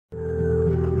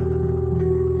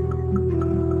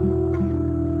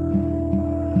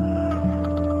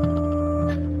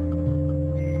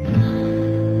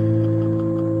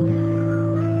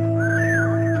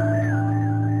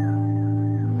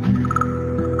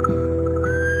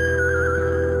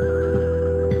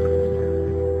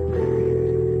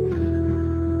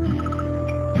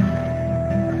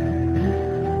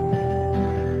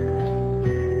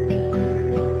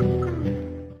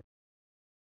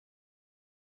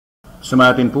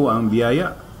Sumatin po ang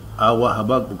biyaya, awa,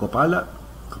 habag, pagkapala,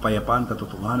 kapayapaan,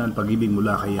 katotohanan, pag-ibig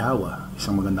mula kay YAHAWAH.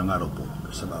 Isang magandang araw po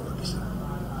sa bawat isa.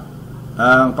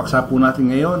 Ang paksa po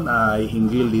natin ngayon ay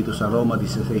hinggil dito sa Roma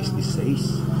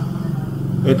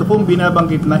 16:16. Ito pong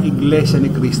binabanggit na Iglesia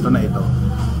ni Cristo na ito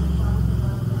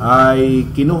ay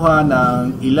kinuha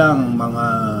ng ilang mga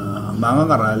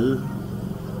mangangaral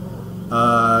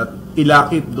at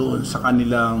ilakip doon sa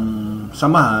kanilang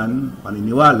samahan,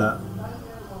 paniniwala,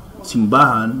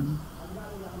 simbahan.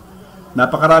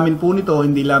 Napakaraming po nito,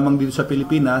 hindi lamang dito sa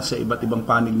Pilipinas, sa iba't ibang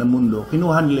panig ng mundo.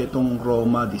 Kinuha nila itong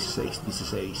Roma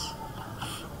 16:16.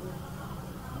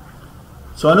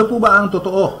 So ano po ba ang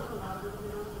totoo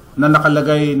na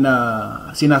nakalagay na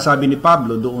sinasabi ni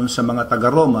Pablo doon sa mga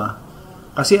taga-Roma?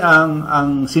 Kasi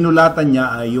ang sinulatan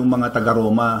niya ay yung mga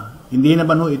taga-Roma. Hindi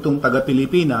naman ho itong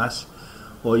taga-Pilipinas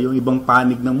o yung ibang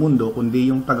panig ng mundo, kundi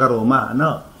yung taga-Roma.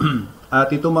 Ano? At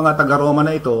itong mga taga-Roma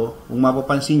na ito, kung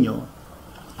mapapansin nyo,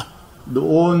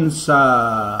 doon sa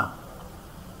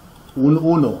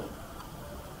 1:1,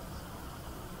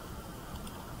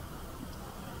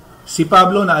 si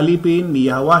Pablo na alipin ni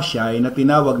YAHWH na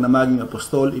tinawag na maging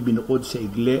apostol, ibinukod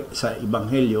sa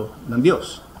Ebanghelyo ng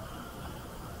Diyos,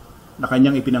 na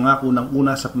kanyang ipinangako ng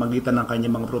una sa pamagitan ng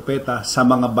kanyang mga propeta sa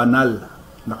mga banal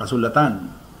na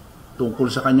kasulatan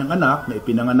tungkol sa kanyang anak na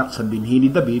ipinanganak sa binhi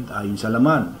ni David ayon sa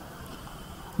laman,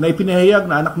 na ipinahayag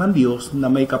na anak ng Diyos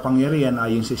na may kapangyarihan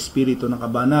ayon sa espiritu ng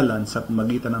kabanalan sa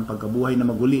pamagitan ng pagkabuhay na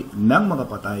maguli ng mga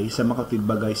patay sa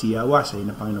makatwidbagay si YAHWH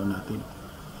na Panginoon natin.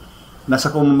 Nasa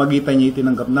pamamagitan niya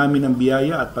itinanggap namin ang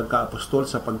biyaya at pagka-apostol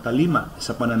sa pagtalima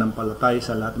sa pananampalataya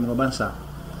sa lahat ng mga bansa.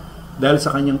 Dahil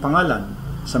sa kanyang pangalan,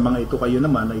 sa mga ito kayo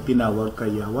naman ay tinawag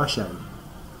kay YAHWH.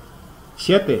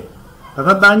 7.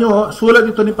 Tatandaan nyo, sulat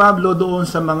ito ni Pablo doon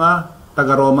sa mga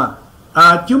taga-Roma.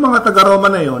 At yung mga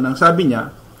taga-Roma na yon, ang sabi niya,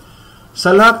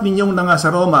 sa lahat ninyong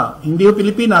nasa Roma, hindi o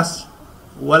Pilipinas,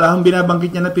 wala hong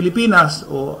binabanggit niya na Pilipinas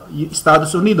o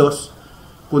Estados Unidos,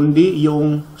 kundi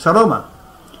yung sa Roma.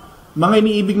 Mga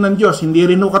iniibig ng Diyos, hindi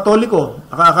rin ho Katoliko.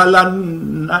 Akakala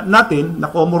natin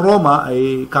na como Roma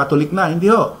ay Katolik na,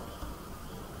 hindi ho.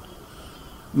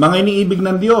 Mga iniibig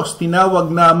ng Diyos,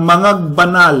 tinawag na mga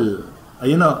banal.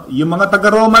 Ayun o, yung mga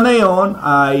taga-Roma na yon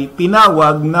ay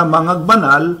tinawag na mga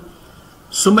banal.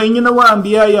 Sumainyo nawa ang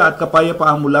biyaya at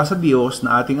kapayapaan mula sa Diyos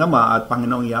na ating Ama at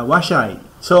Panginoong YAHWH.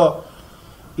 So,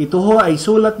 ito ho ay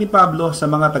sulat ni Pablo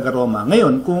sa mga taga-Roma.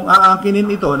 Ngayon, kung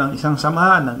aangkinin ito ng isang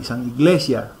samahan, ng isang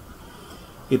iglesia,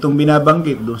 itong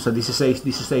binabanggit doon sa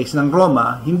 16:16 ng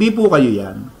Roma, hindi po kayo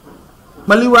yan.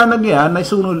 Maliwanag yan na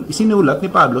isinulat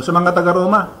ni Pablo sa mga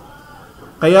taga-Roma.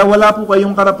 Kaya wala po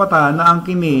kayong karapatan na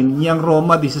angkinin niyang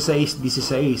Roma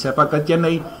 16:16 sapagkat yan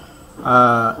ay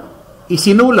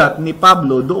isinulat ni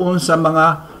Pablo doon sa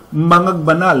mga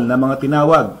banal na mga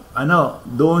tinawag.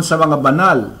 Doon sa mga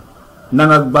banal na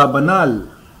nagbabanal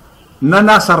na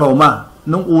nasa Roma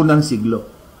nung unang siglo.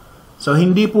 So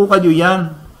hindi po kayo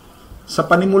yan. Sa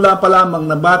panimula pa lamang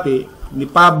na bati ni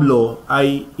Pablo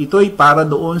ay ito'y para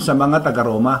doon sa mga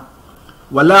taga-Roma.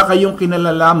 Wala kayong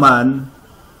kinalalaman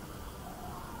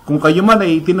kung kayo man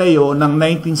ay itinayo ng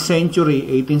 19th century,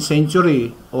 18th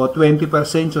century o 21st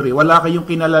century. Wala kayong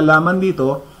kinalalaman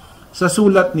dito sa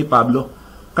sulat ni Pablo.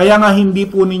 Kaya nga hindi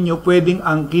po ninyo pwedeng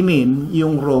angkinin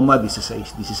yung Roma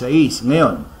 16:16.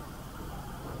 Ngayon,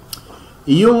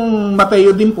 yung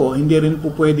Mateo din po, hindi rin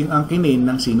po pwedeng angkinin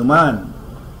ng sinuman.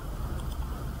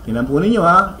 Tingnan po ninyo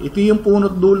ha, ito yung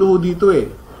punot dulo dito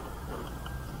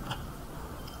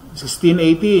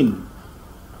 16:18.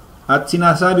 At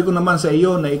sinasabi ko naman sa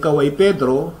iyo na ikaw ay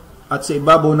Pedro, at sa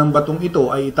ibabaw ng batong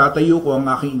ito ay itatayo ko ang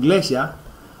aking iglesia,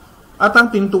 at ang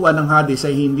pintuan ng Hades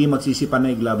ay hindi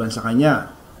magsisipanay laban sa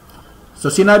kanya. So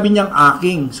sinabi niyang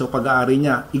aking, so pag-aari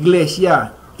niya,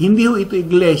 iglesia. Hindi ho ito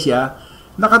iglesia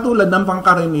na katulad ng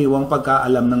pangkaraniwang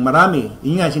pagkaalam ng marami.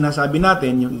 Yun nga, sinasabi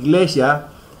natin, yung iglesia.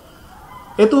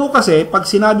 Ito kasi, pag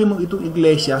sinabi mo itong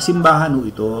iglesia, simbahan ho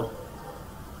ito.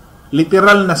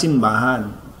 Literal na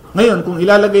simbahan. Ngayon, kung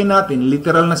ilalagay natin,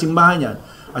 literal na simbahan yan,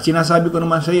 at sinasabi ko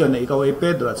naman sa iyo na ikaw ay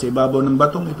Pedro, at sa ibabaw ng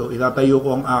batong ito, itatayo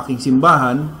ko ang aking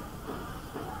simbahan,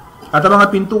 at ang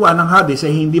mga pintuan ng Hades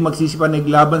ay hindi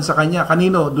magsisipanaglaban sa kanya.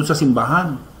 Kanino? Doon sa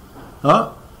simbahan.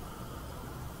 No?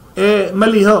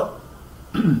 Mali ho.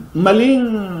 Maling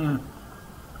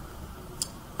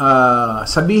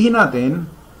sabihin natin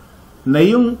na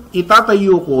yung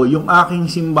itatayo ko, yung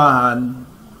aking simbahan,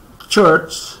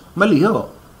 church, mali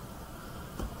ho.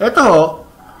 Ito ho,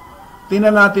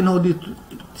 tingnan natin ho dito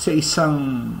sa isang,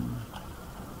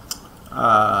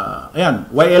 ayan,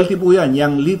 YLT po yan,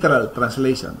 yung literal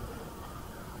translation.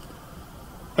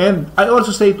 And I also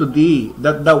say to thee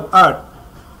that thou art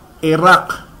a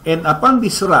rock, and upon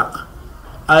this rock,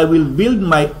 I will build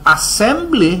my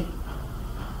assembly,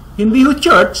 hindi ho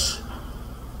church,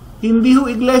 hindi ho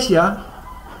iglesia,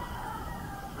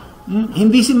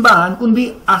 hindi simbahan,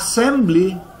 kundi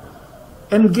assembly,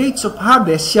 and gates of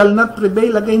Hades shall not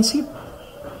prevail against it.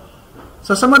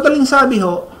 So sa madaling sabi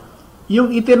ho,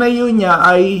 yung itinayo niya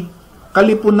ay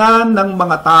kalipunan ng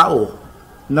mga tao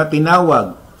na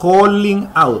tinawag, calling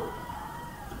out.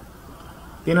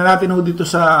 Tingnan natin ho dito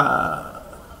sa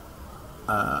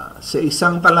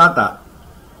isang talata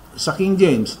sa King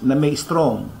James na may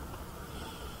strong.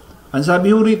 Ang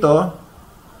sabi ho rito,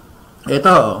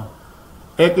 ito,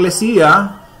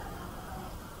 Ecclesia,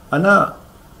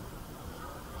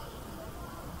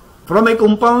 from a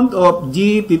compound of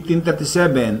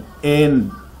G1537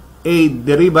 and a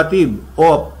derivative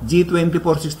of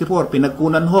G2464,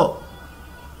 pinagkunan ho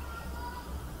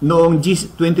noong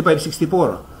G2564.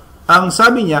 Ang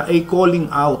sabi niya ay calling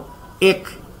out,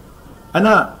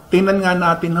 tingnan nga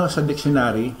natin ho sa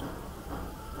dictionary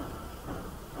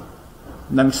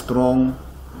ng strong.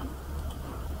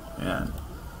 Ayan.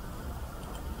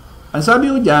 Ang sabi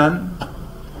ho dyan,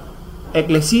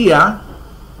 Ecclesia,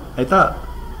 ito,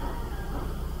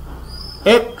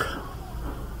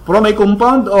 from a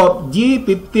compound of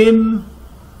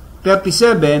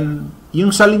G1537,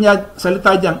 yung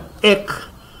salita diyang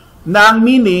na ang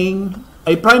meaning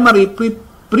ay primary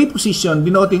preposition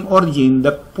denoting origin,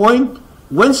 the point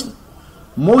whence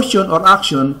motion or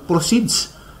action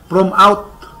proceeds from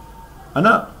out,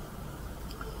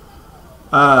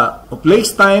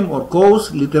 place, time, or cause,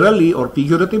 literally or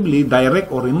figuratively, direct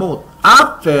or remote,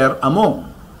 after, among,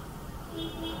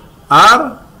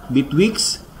 are,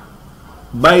 betwixt,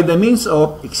 by the means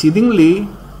of, exceedingly,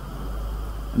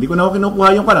 hindi ko na ako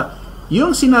kinukuha yung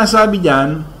yung sinasabi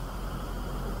dyan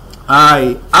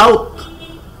ay out,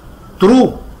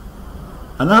 through,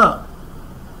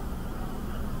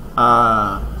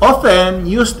 often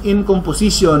used in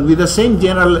composition with the same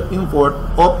general import,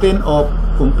 often of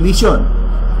completion.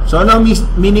 So, ano ang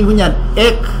meaning ko niyan?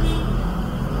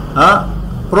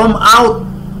 From out,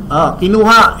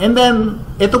 kinuha. And then,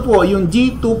 ito po, yung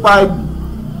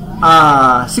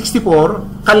G2564,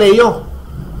 kaleo.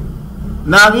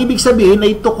 Na ang ibig sabihin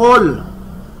ay to call.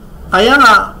 Kaya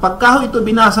nga, pagka ito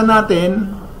binasa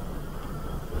natin,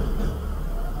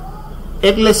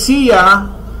 Ecclesia,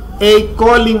 a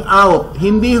calling out.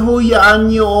 Hindi huyaan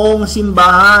yung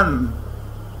simbahan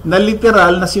na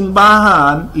literal na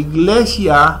simbahan,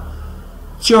 iglesia,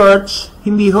 church,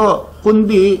 hindi ho.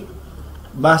 Kundi,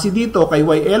 base dito kay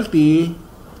YLT,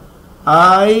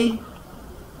 ay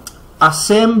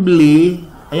assembly.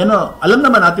 Ayan o, alam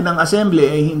naman natin ang assembly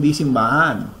ay hindi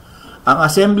simbahan. Ang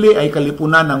assembly ay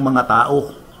kalipunan ng mga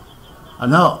tao.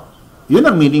 Yun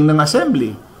ang meaning ng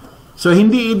assembly. So,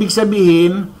 hindi ibig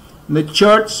sabihin na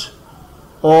church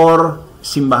or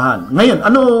simbahan. Ngayon,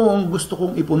 ano ang gusto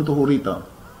kong ipunto rito?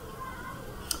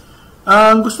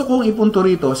 Ang gusto kong ipunto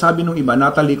rito, sabi nung iba,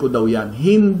 natalikod daw yan.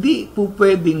 Hindi po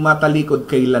pwedeng matalikod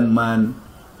kailanman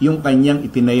yung kanyang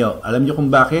itinayo. Alam niyo kung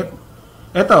bakit?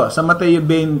 Ito, sa Mateo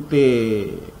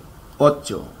 28,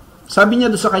 sabi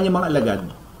niya doon sa kanyang mga alagad,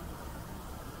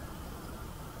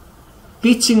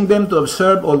 teaching them to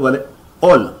observe all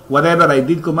whatever I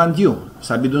did command you.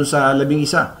 Sabi dun sa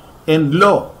 11. And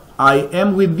lo, I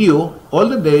am with you all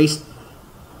the days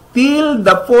till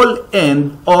the full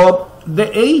end of the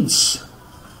age.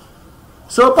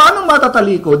 So, paano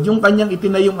matatalikod yung kanyang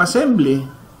itinayong assembly?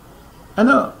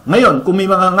 Ngayon, kung may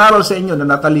mga ngaral sa inyo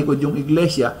na natalikod yung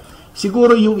iglesia,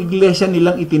 siguro yung iglesia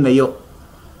nilang itinayo.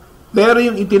 Pero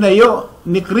yung itinayo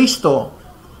ni Kristo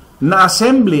na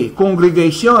assembly,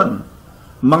 congregation,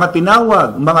 mga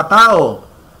tinawag, mga tao,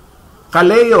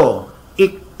 kaleo,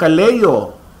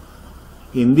 ikkaleo,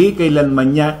 hindi kailanman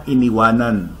niya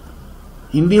iniwanan.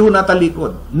 Hindi ho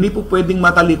natalikod. Hindi po pwedeng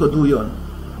matalikod ho yun.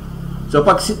 So,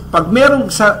 pag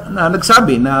merong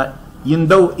nagsabi na yun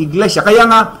daw iglesia, kaya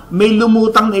nga may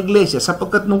lumutang na iglesia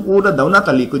sapagkat nung una daw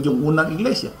natalikod yung unang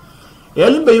iglesia.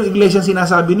 Alin ba yung iglesia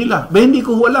sinasabi nila? Hindi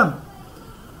ko alam.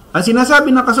 Ang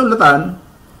sinasabi ng kasulatan,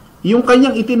 yung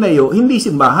kanyang itinayo, hindi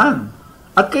simbahan.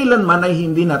 At kailanman ay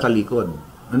hindi natalikod.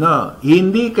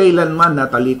 Hindi kailanman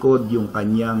natalikod yung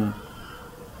kanyang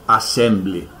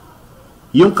assembly.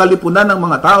 Yung kalipunan ng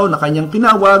mga tao na kanyang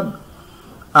tinawag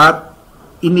at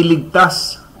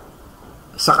iniligtas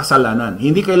sa kasalanan.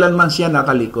 Hindi kailanman siya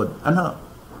natalikod.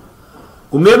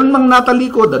 Kung meron mang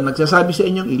natalikod at nagsasabi sa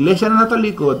inyong iglesia na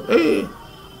natalikod,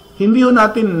 hindi ho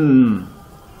natin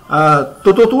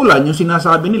tututulan yung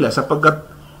sinasabi nila sapagkat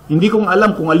hindi kong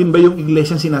alam kung alin ba yung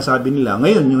iglesia sinasabi nila.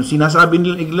 Ngayon, yung sinasabi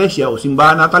nilang iglesia o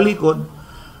simbahan natalikod,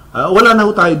 wala na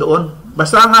ho tayo doon.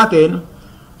 Basta ang atin,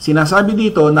 sinasabi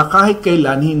dito na kahit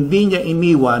kailan hindi niya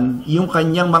iniwan yung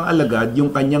kanyang mga alagad,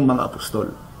 yung kanyang mga apostol.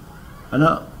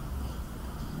 Ano?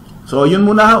 So, yun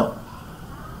muna ho.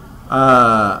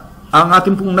 Ang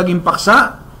ating pong naging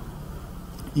paksa,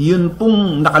 yun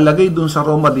pong nakalagay doon sa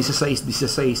Roma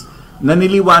 16:16, na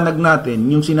niliwanag natin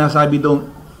yung sinasabi doon,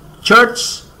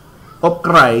 Church of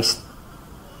Christ,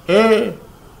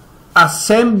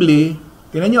 assembly,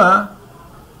 tingnan nyo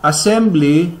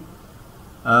assembly,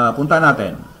 punta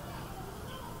natin.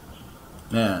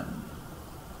 Ayan.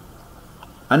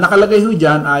 Ang nakalagay ho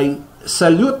dyan ay,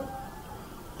 salute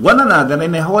one another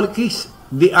in a holy kiss.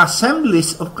 The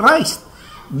assemblies of Christ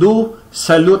do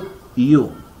salute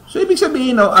you. So, ibig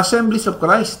sabihin, assemblies of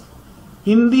Christ.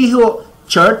 Hindi ho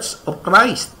Church of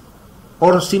Christ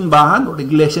or simbahan o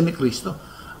iglesia ni Kristo.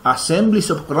 Assemblies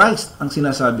of Christ ang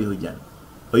sinasabi ho dyan.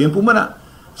 O yun po muna.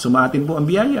 Sumatin po ang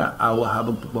biyaya. Awa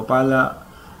habang pagpapala,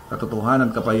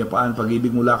 katotohanan, kapayapaan,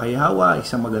 pag-ibig mula kay Yahawa,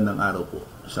 isang magandang araw po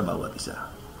sa bawat isa.